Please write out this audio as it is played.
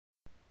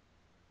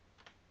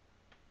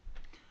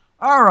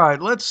All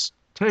right, let's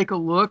take a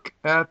look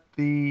at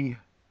the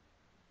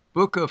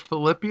book of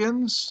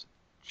Philippians,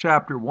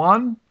 chapter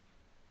 1.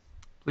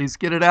 Please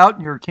get it out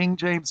in your King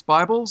James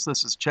Bibles.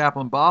 This is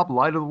Chaplain Bob,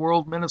 Light of the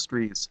World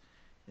Ministries.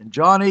 In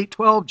John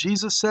 8:12,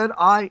 Jesus said,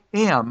 I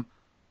am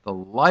the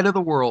light of the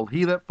world.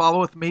 He that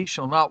followeth me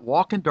shall not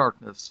walk in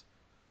darkness,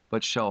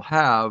 but shall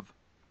have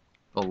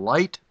the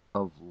light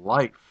of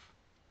life.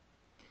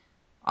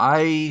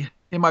 In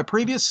my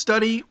previous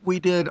study, we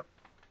did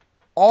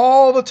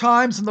all the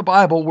times in the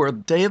Bible where the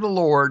day of the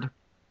Lord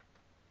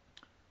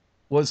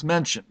was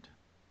mentioned.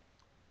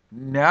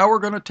 Now we're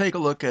going to take a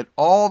look at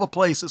all the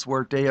places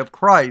where day of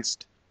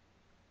Christ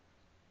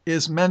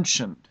is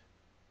mentioned.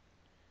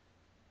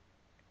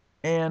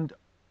 And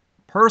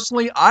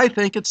personally, I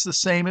think it's the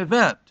same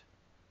event.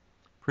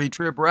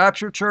 Pre-trib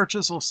rapture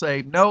churches will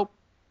say, nope,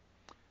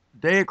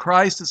 the day of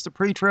Christ is the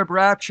pre-trib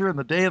rapture, and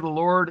the day of the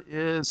Lord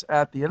is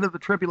at the end of the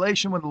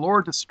tribulation when the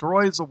Lord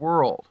destroys the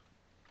world.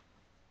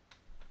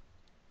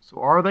 So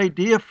are they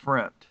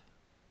different?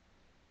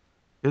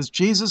 Is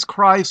Jesus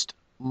Christ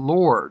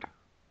Lord?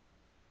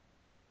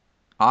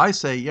 I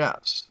say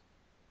yes.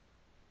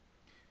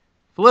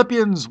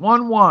 Philippians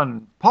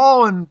 1:1,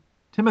 Paul and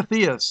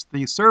Timotheus,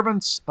 the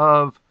servants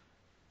of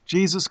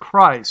Jesus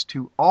Christ,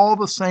 to all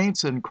the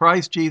saints in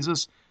Christ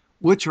Jesus,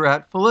 which are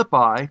at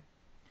Philippi,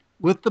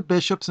 with the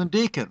bishops and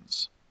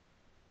deacons.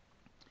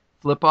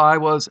 Philippi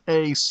was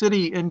a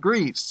city in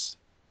Greece.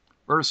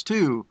 Verse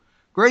 2,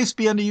 grace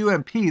be unto you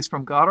and peace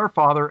from God our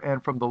Father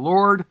and from the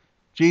Lord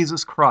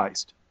Jesus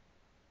Christ.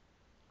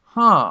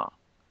 The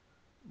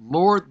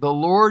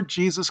Lord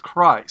Jesus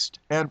Christ,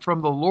 and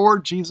from the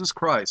Lord Jesus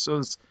Christ. So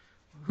it's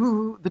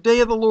the day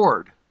of the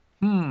Lord.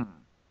 And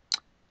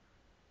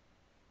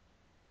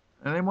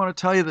they want to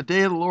tell you the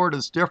day of the Lord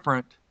is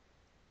different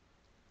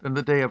than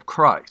the day of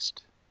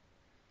Christ.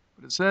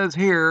 But it says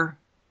here,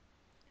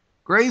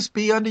 grace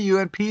be unto you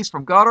and peace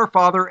from God our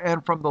Father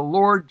and from the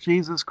Lord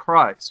Jesus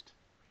Christ.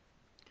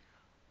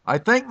 I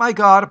thank my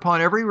God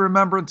upon every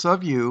remembrance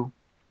of you,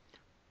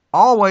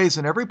 always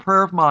in every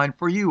prayer of mine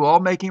for you, all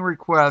making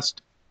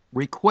request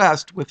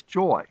with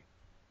joy,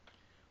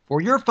 for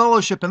your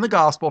fellowship in the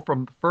gospel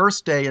from the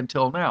first day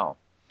until now,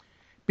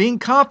 being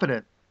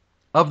confident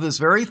of this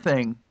very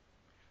thing,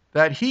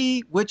 that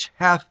he which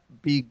hath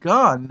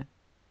begun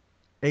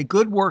a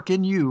good work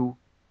in you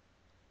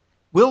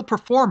will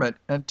perform it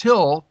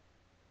until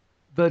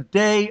the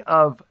day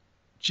of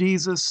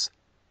Jesus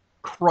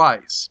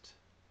Christ.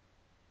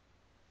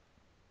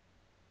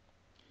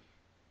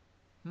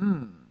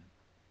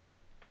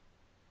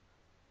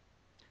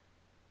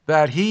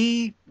 That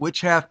he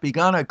which hath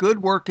begun a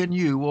good work in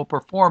you will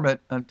perform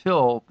it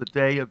until the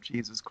day of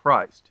Jesus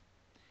Christ.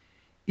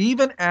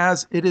 Even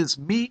as it is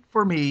meet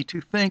for me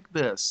to think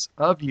this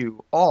of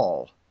you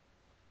all,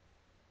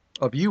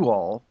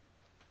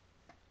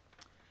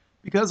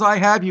 because I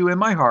have you in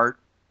my heart,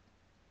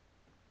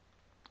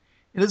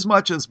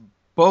 inasmuch as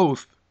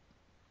both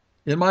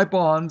in my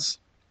bonds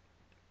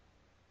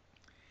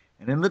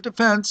and in the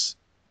defense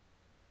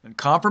and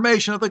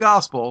confirmation of the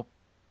gospel,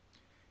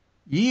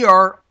 ye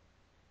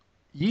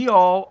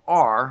all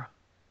are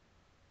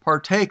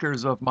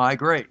partakers of my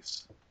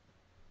grace.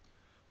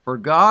 For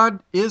God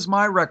is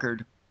my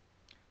record,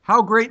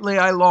 how greatly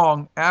I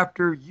long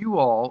after you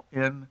all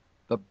in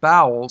the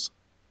bowels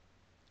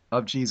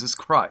of Jesus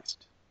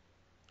Christ.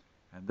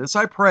 And this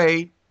I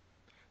pray,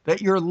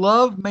 that your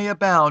love may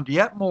abound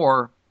yet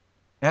more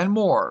and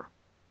more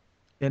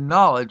in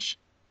knowledge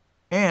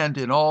and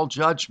in all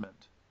judgment.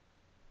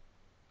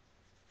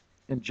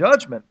 In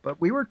judgment, but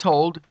we were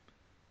told,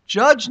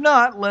 judge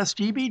not, lest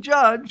ye be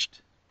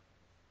judged.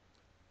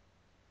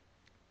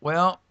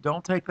 Well,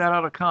 don't take that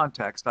out of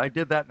context. I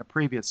did that in a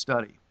previous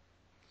study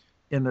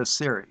in this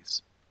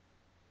series.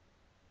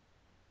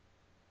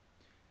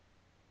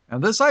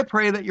 And this I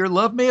pray, that your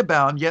love may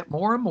abound yet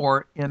more and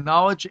more in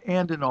knowledge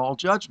and in all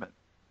judgment,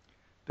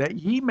 that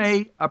ye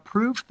may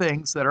approve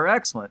things that are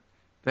excellent,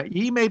 that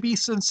ye may be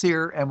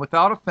sincere and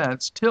without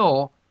offense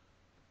till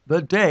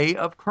the day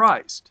of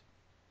Christ,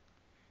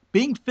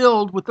 being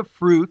filled with the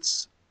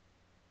fruits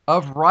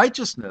of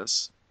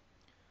righteousness,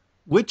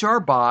 which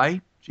are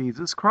by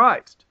Jesus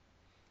Christ,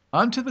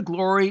 unto the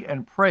glory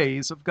and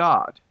praise of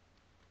God.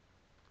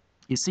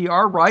 You see,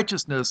 our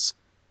righteousness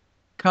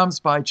comes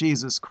by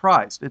Jesus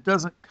Christ. It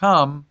doesn't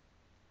come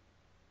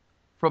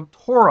from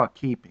Torah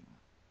keeping.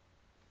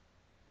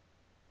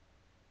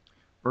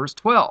 Verse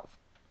 12,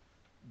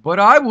 but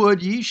I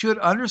would ye should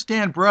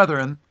understand,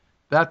 brethren,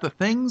 that the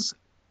things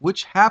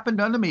which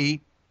happened unto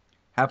me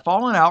have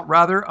fallen out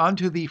rather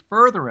unto the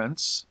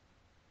furtherance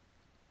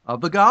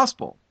of the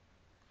gospel,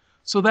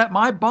 so that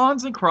my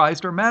bonds in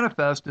Christ are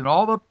manifest in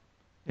all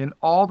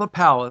the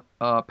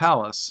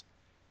palace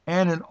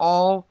and in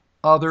all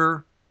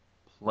other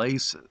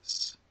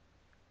places.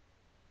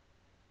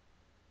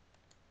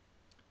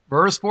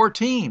 Verse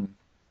 14,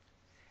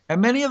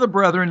 and many of the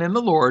brethren in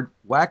the Lord,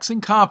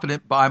 waxing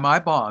confident by my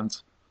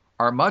bonds,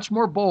 are much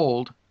more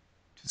bold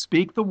to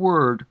speak the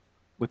word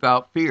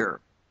without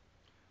fear.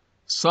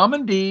 Some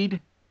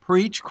indeed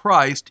preach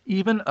Christ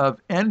even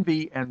of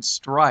envy and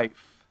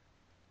strife,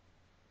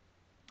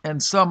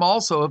 and some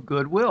also of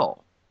good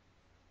will.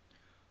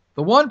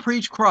 The one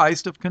preached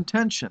Christ of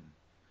contention,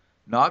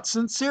 not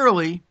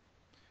sincerely,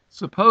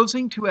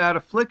 supposing to add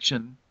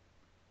affliction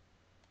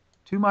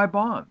to my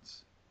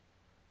bonds.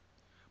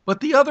 But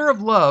the other of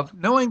love,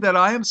 knowing that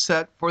I am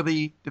set for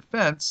the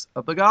defense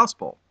of the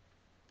gospel.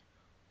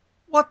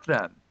 What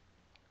then?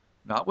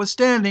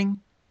 Notwithstanding,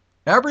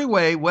 every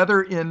way,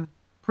 whether in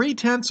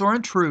pretense or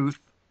in truth,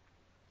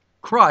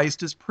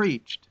 Christ is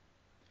preached.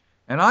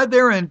 And I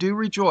therein do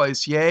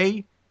rejoice,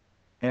 yea,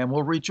 and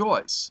will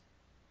rejoice.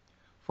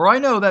 For I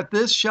know that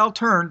this shall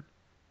turn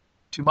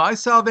to my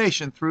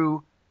salvation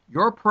through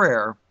your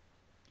prayer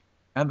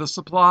and the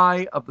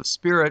supply of the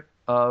Spirit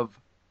of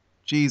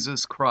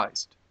Jesus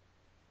Christ,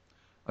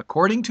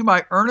 according to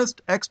my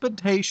earnest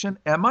expectation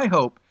and my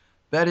hope,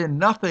 that in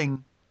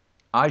nothing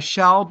I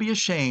shall be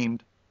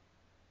ashamed,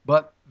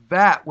 but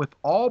that with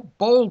all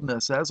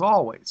boldness as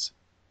always,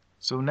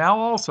 so now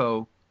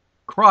also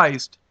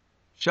Christ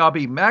shall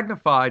be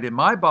magnified in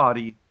my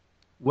body,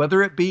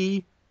 whether it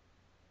be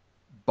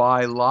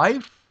by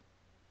life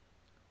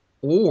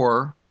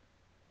or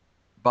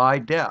by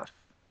death.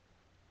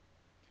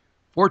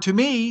 For to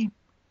me,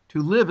 to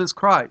live is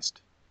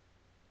Christ,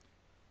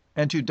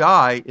 and to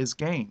die is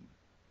gain.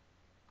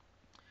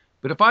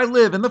 But if I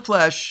live in the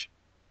flesh,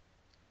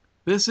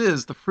 this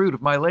is the fruit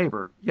of my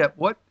labor. Yet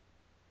what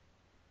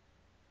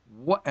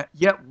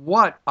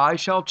I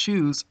shall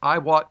choose, I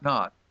wot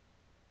not.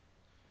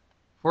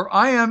 For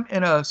I am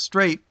in a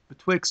strait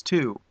betwixt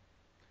two,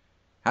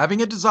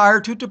 having a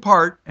desire to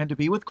depart and to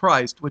be with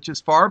Christ, which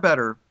is far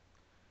better.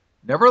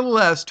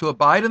 Nevertheless, to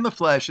abide in the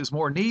flesh is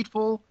more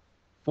needful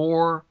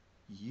for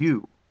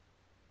you.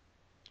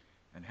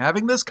 And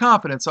having this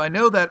confidence, I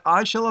know that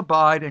I shall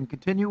abide and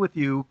continue with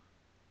you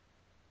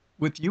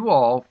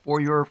all for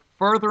your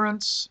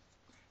furtherance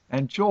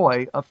and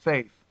joy of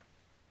faith,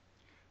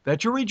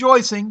 that your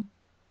rejoicing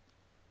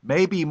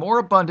may be more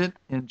abundant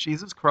in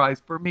Jesus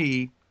Christ for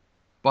me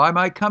by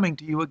my coming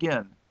to you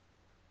again.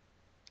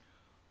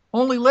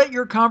 Only let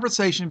your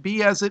conversation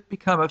be as it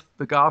becometh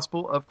the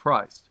gospel of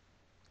Christ,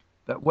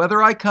 that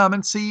whether I come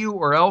and see you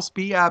or else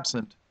be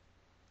absent,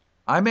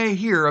 I may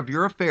hear of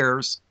your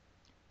affairs,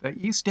 that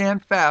ye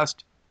stand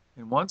fast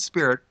in one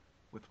spirit,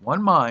 with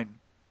one mind,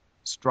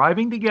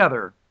 striving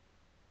together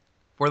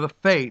for the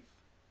faith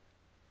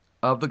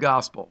of the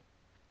gospel,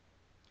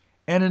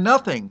 and in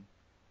nothing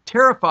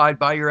terrified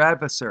by your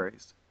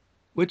adversaries,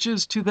 which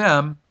is to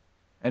them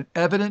an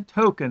evident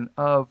token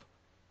of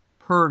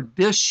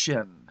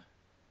perdition,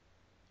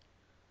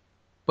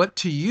 but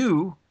to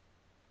you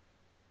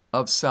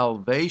of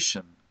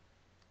salvation,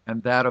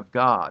 and that of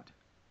God.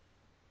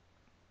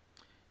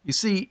 You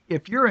see,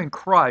 if you're in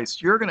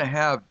Christ, you're going to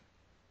have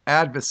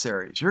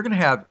adversaries. You're going to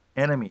have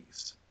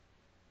enemies.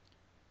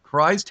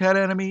 Christ had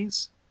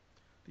enemies.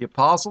 The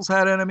apostles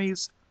had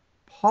enemies.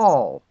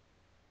 Paul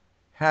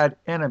had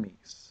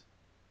enemies.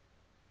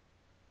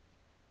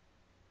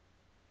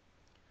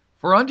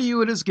 For unto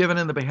you it is given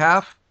in the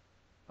behalf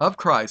of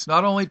Christ,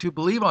 not only to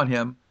believe on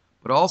him,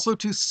 but also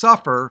to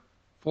suffer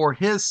for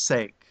his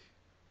sake.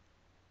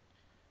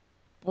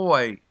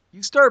 Boy,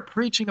 you start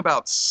preaching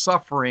about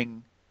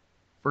suffering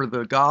for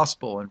the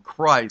gospel and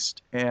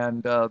Christ,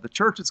 and the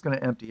church is going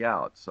to empty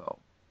out. So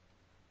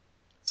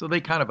they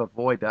kind of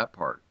avoid that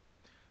part.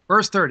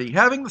 Verse 30,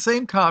 having the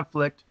same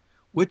conflict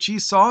which ye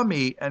saw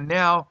me, and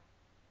now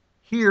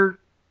here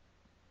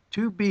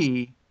to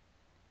be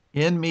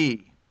in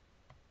me.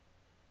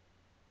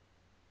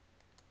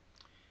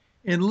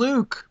 In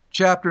Luke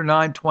chapter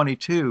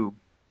 9:22,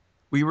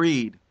 we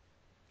read,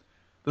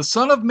 the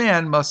Son of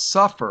Man must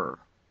suffer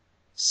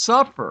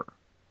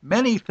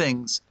many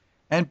things,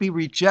 and be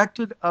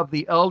rejected of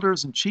the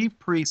elders and chief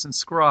priests and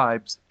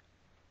scribes,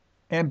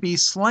 and be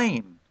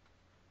slain,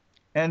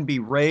 and be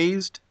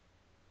raised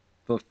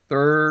the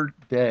third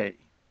day.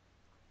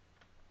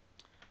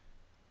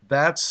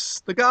 That's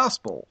the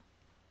gospel.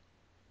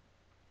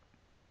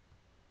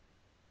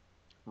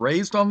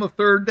 Raised on the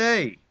third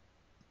day.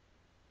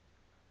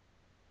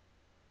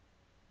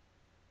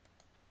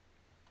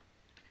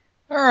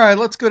 All right,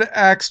 let's go to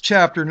Acts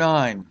chapter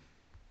 9.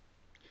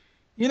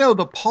 You know,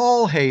 the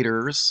Paul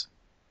haters,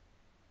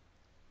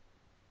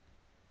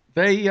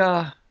 do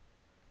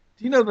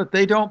you know that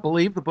they don't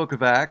believe the book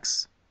of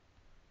Acts?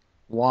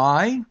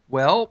 Why?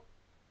 Well,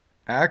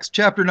 Acts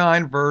chapter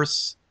 9,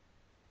 verse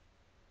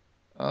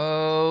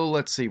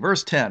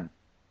 10.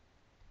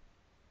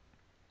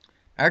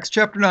 Acts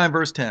chapter 9,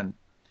 verse 10.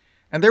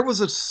 And there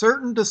was a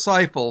certain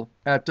disciple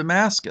at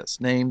Damascus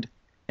named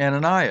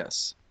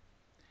Ananias.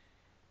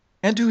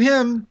 And to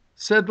him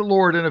said the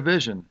Lord in a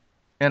vision,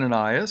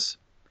 Ananias.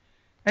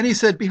 And he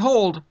said,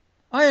 Behold,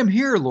 I am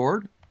here,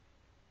 Lord.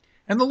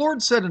 And the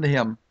Lord said unto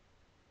him,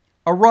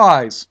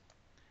 Arise,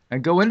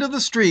 and go into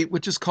the street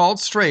which is called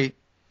Straight,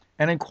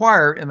 and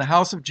inquire in the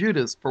house of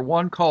Judas for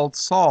one called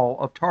Saul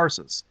of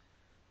Tarsus.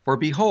 For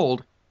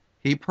behold,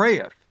 he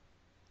prayeth,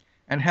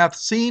 and hath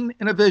seen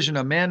in a vision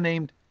a man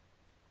named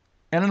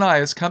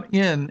Ananias come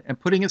in and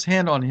putting his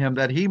hand on him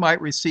that he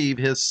might receive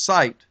his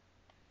sight.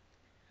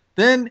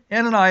 Then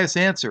Ananias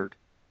answered,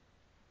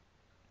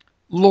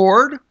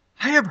 Lord,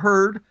 I have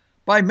heard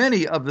by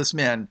many of this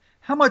man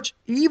how much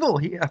evil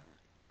he hath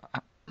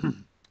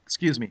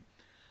excuse me.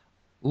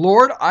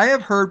 Lord, I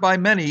have heard by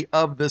many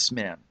of this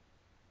man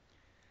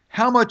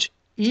how much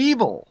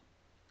evil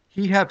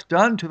he hath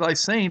done to thy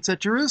saints at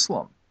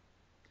Jerusalem.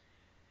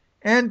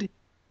 And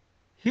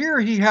here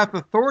he hath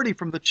authority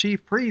from the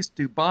chief priest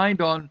to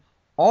bind on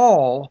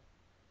all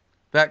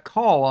that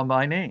call on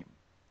thy name.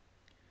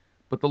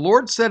 But the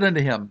Lord said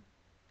unto him,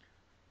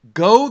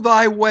 Go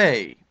thy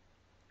way,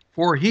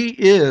 for he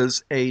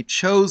is a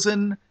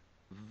chosen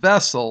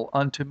vessel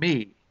unto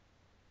me.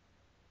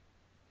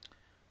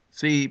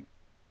 See,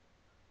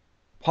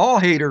 Paul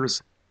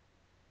haters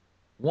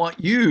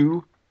want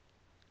you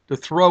to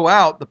throw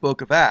out the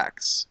book of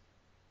Acts.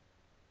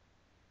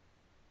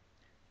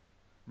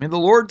 I mean, the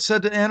Lord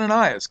said to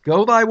Ananias,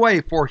 Go thy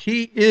way, for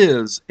he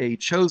is a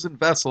chosen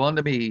vessel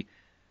unto me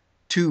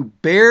to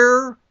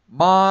bear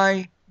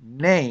my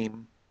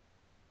name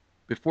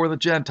before the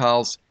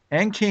Gentiles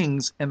and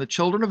kings and the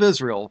children of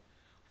Israel,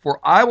 for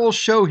I will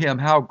show him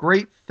how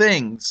great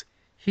things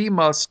he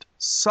must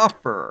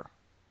suffer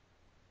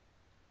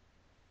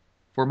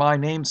for my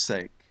name's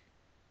sake.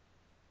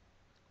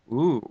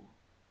 Ooh.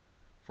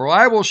 For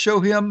I will show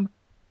him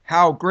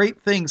how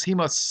great things he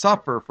must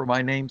suffer for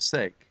my name's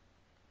sake.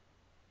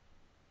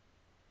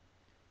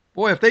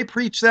 Boy, if they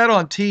preach that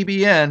on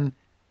TBN,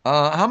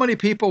 how many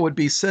people would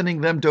be sending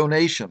them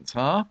donations,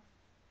 huh?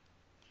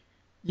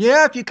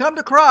 Yeah, if you come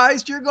to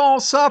Christ, you're going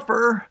to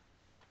suffer.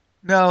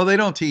 No, they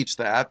don't teach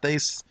that.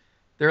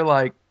 They're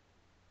like,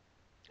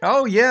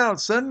 oh yeah,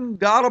 send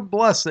God a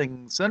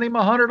blessing. Send him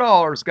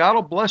 $100. God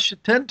will bless you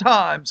 10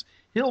 times.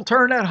 He'll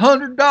turn that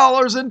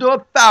 $100 into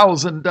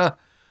 1,000,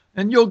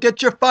 and you'll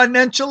get your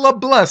financial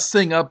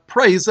blessing.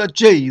 Praise of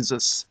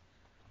Jesus.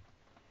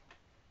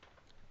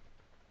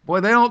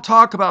 Boy, they don't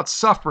talk about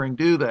suffering,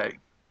 do they?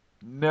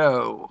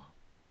 No,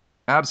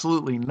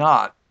 absolutely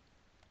not.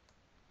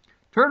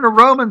 Turn to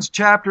Romans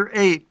chapter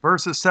 8,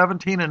 verses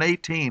 17 and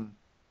 18.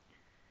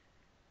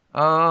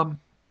 And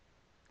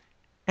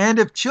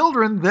if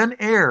children, then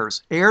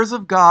heirs, heirs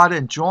of God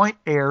and joint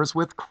heirs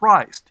with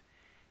Christ,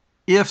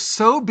 if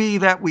so be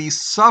that we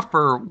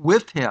suffer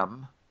with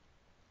him,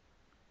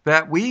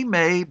 that we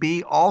may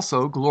be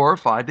also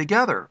glorified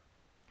together.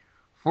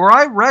 For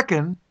I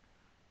reckon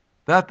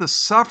that the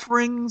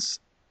sufferings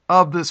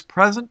of this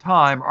present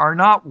time are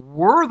not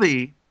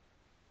worthy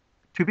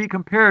to be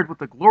compared with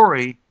the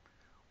glory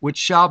which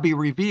shall be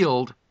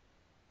revealed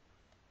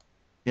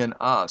in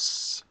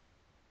us.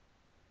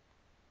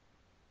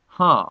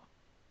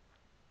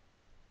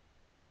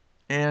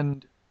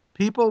 And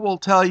people will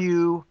tell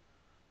you,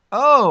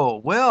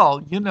 oh,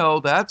 well, you know,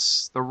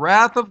 that's the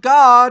wrath of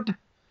God,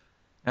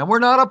 and we're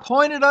not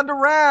appointed unto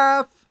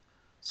wrath,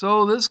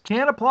 so this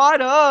can't apply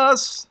to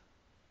us.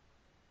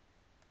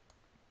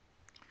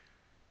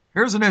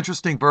 Here's an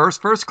interesting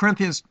verse, 1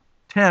 Corinthians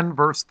 10,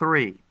 verse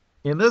 3.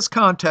 In this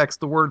context,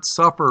 the word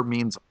suffer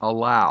means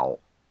allow.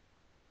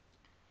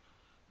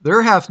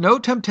 There hath no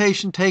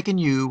temptation taken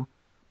you,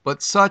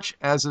 but such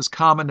as is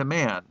common to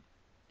man.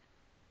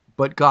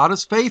 But God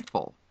is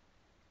faithful,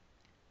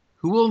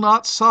 who will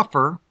not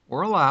suffer,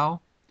 or allow,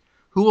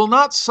 who will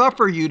not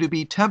suffer you to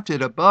be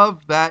tempted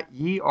above that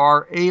ye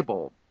are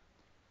able,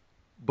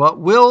 but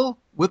will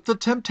with the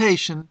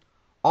temptation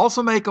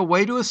also make a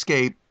way to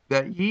escape,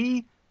 that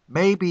ye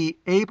may be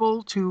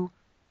able to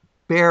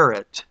bear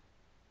it.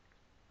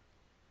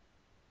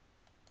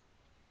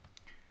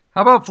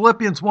 How about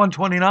Philippians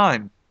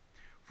 1:29?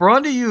 For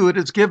unto you it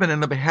is given in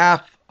the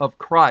behalf of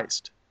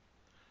Christ,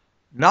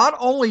 not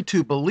only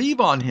to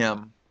believe on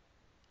him,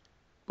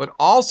 but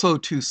also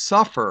to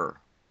suffer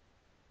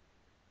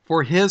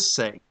for his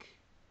sake.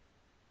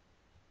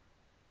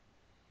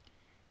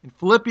 In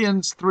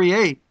Philippians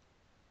 3:8,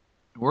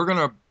 we're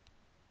going to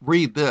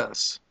read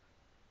this.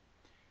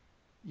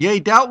 Yea,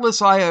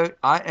 doubtless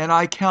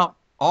I count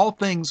all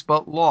things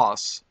but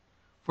loss,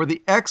 for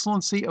the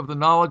excellency of the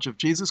knowledge of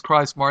Jesus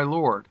Christ my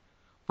Lord,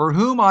 for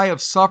whom I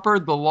have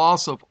suffered the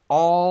loss of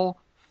all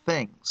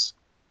things,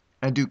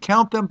 and do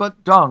count them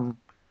but dung,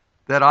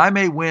 that I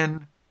may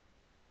win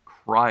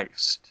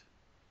Christ.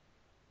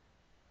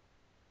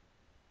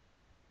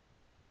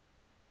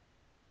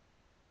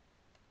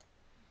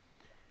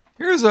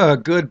 Here's a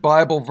good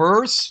Bible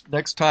verse.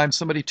 Next time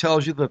somebody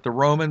tells you that the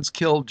Romans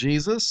killed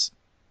Jesus.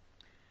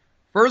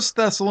 1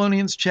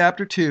 Thessalonians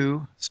chapter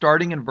 2,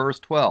 starting in verse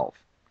 12.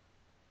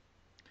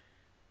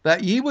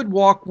 That ye would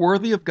walk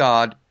worthy of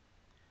God,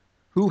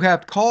 who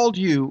hath called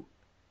you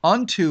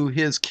unto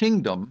his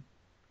kingdom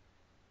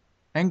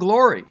and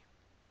glory.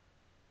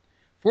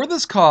 For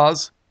this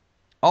cause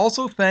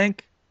also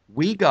thank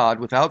we God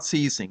without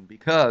ceasing,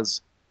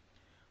 because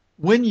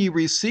when ye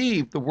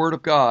received the word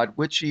of God,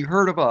 which ye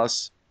heard of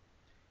us,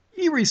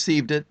 ye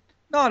received it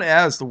not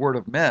as the word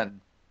of men,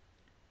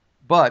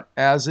 but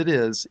as it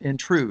is in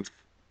truth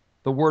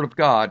the word of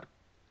God,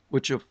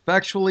 which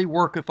effectually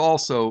worketh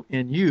also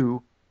in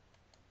you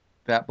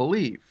that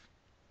believe.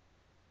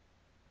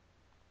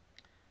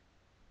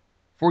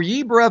 For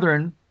ye,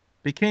 brethren,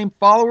 became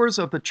followers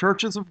of the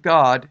churches of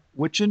God,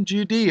 which in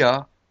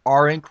Judea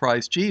are in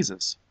Christ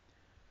Jesus.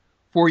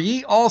 For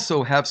ye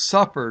also have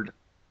suffered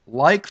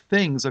like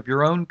things of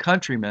your own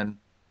countrymen,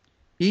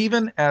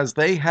 even as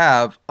they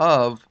have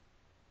of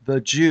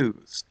the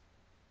Jews,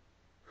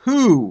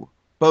 who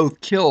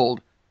both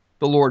killed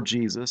the Lord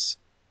Jesus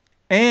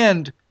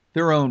and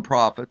their own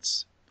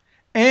prophets,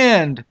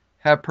 and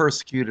have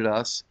persecuted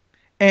us,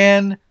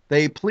 and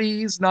they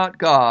please not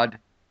God,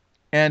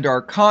 and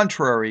are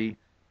contrary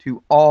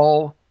to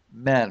all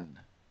men,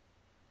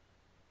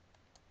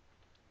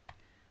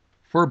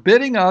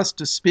 forbidding us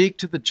to speak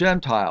to the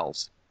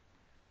Gentiles,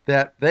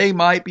 that they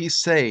might be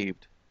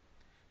saved,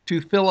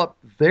 to fill up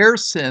their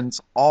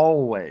sins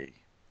always.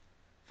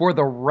 For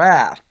the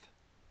wrath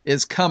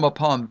is come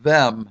upon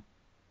them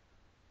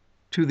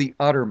to the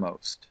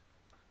uttermost.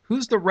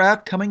 Who's the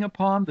wrath coming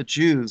upon? The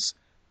Jews,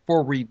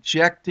 for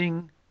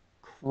rejecting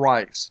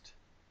Christ.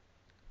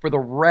 For the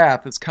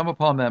wrath has come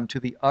upon them to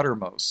the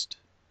uttermost.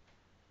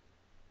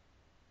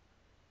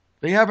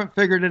 They haven't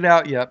figured it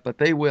out yet, but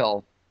they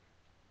will.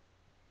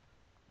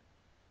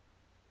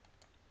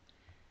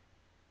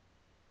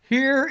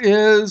 Here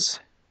is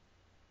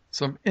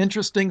some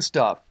interesting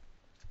stuff.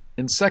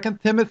 In 2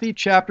 Timothy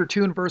Chapter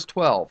 2 and verse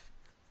 12,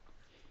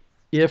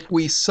 if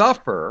we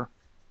suffer,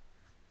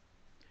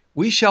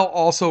 we shall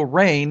also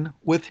reign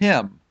with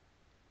him.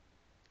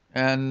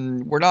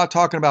 And we're not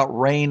talking about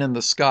reign in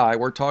the sky.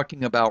 We're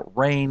talking about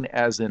reign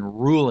as in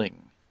ruling.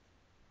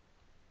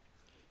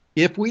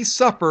 If we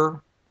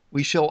suffer,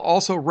 we shall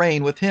also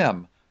reign with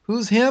him.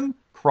 Who's him?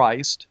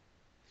 Christ.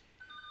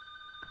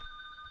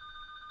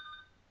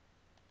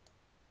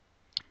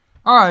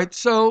 All right,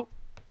 so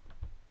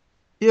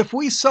if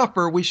we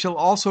suffer, we shall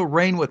also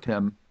reign with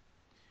him.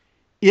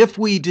 If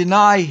we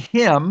deny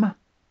him,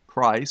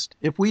 Christ,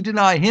 if we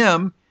deny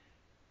him,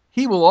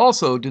 he will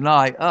also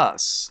deny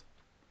us.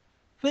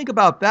 Think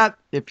about that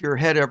if your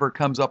head ever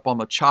comes up on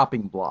the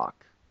chopping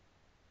block.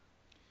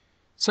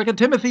 2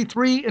 Timothy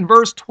 3 and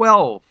verse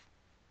 12.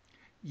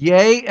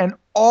 Yea, and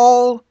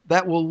all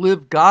that will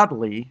live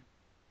godly.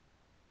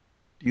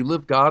 Do you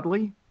live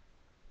godly?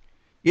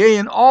 Yea,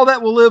 and all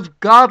that will live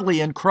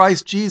godly in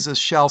Christ Jesus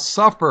shall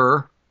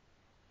suffer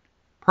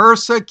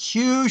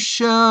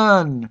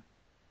persecution.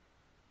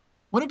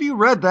 When have you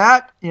read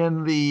that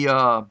in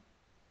the...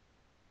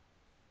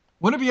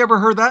 when have you ever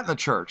heard that in the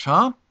church,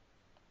 huh?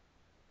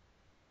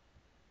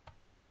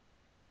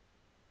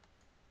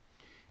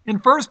 In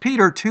 1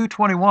 Peter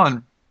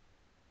 2:21,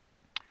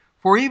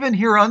 for even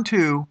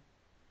hereunto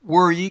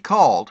were ye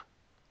called,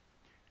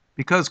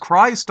 because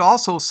Christ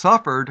also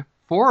suffered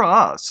for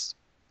us,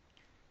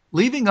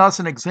 leaving us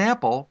an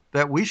example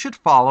that we should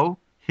follow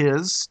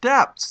his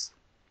steps.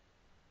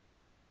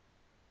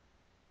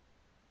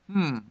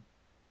 1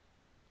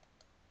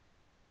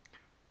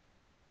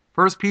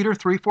 Peter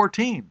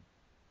 3:14,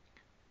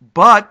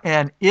 but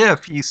and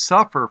if ye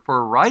suffer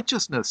for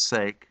righteousness'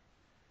 sake,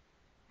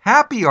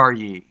 happy are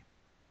ye,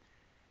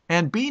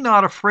 and be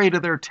not afraid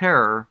of their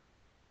terror,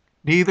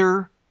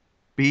 neither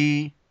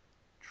be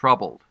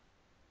troubled.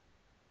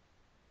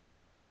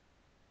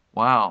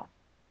 Wow.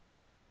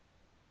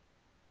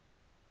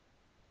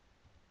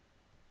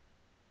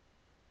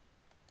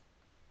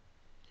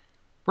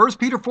 First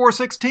Peter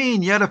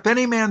 4:16, yet if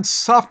any man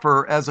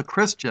suffer as a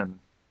Christian,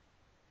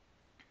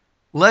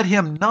 let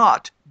him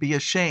not be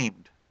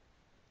ashamed,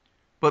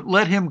 but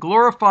let him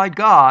glorify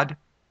God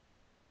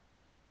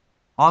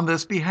on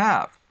this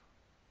behalf.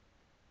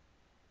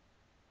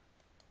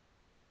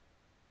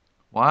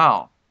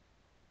 Wow.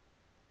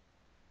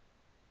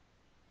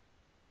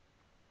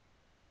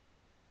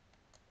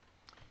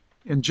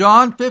 In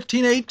John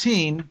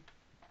 15:18,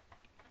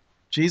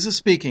 Jesus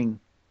speaking,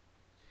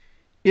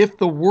 if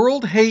the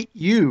world hate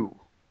you,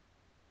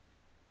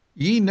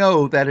 ye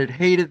know that it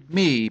hated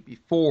me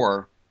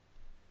before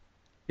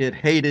it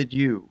hated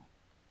you.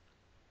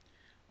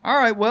 All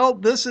right, well,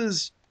 this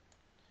is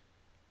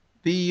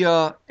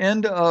the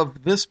end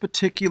of this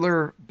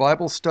particular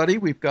Bible study.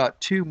 We've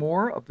got 2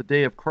 more of the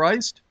day of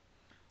Christ.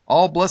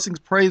 All blessings,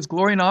 praise,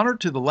 glory, and honor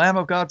to the Lamb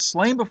of God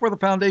slain before the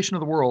foundation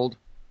of the world.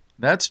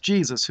 That's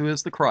Jesus, who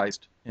is the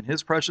Christ. In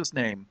his precious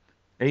name,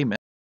 amen.